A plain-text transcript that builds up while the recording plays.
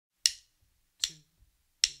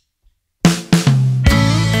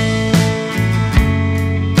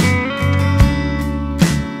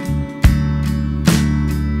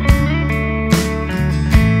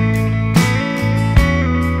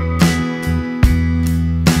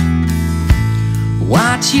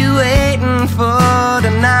what you waiting for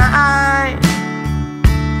tonight?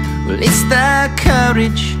 Well, it's the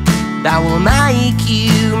courage that will make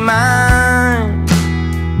you mine.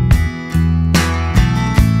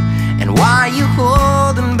 And why you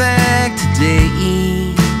holding back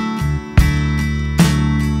today?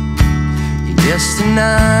 You're just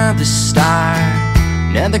another star,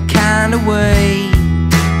 another kind of way.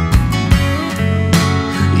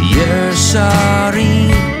 You're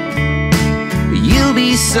sorry, you'll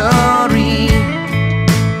be sorry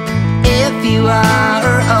if you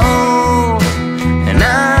are old and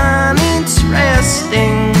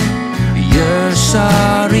uninteresting. You're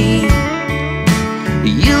sorry,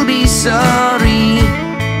 you'll be sorry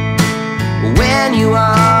when you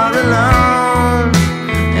are alone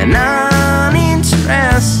and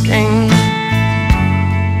uninteresting.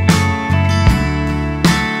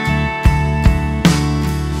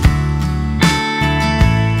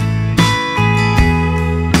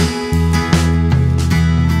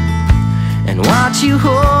 What you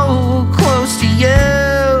hold close to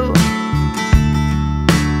you,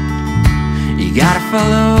 you gotta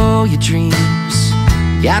follow your dreams,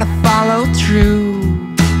 you gotta follow through.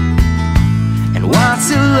 And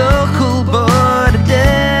what's a local boy to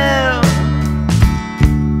do?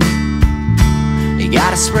 You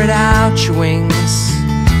gotta spread out your wings,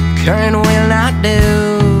 current will not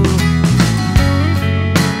do.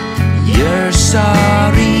 You're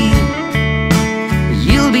sorry,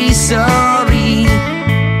 you'll be sorry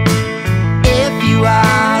if you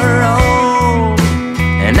are old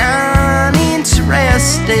and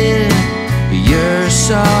uninterested. You're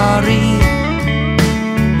sorry,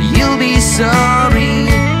 you'll be sorry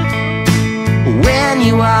when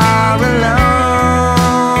you are alone.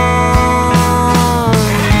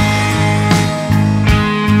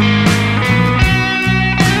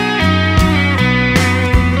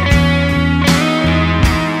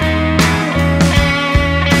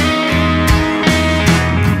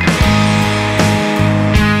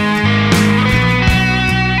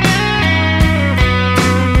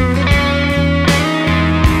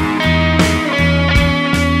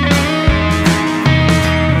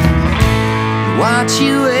 What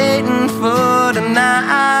you waiting for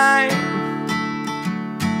tonight?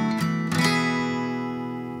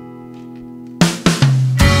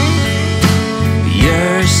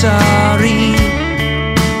 You're sorry,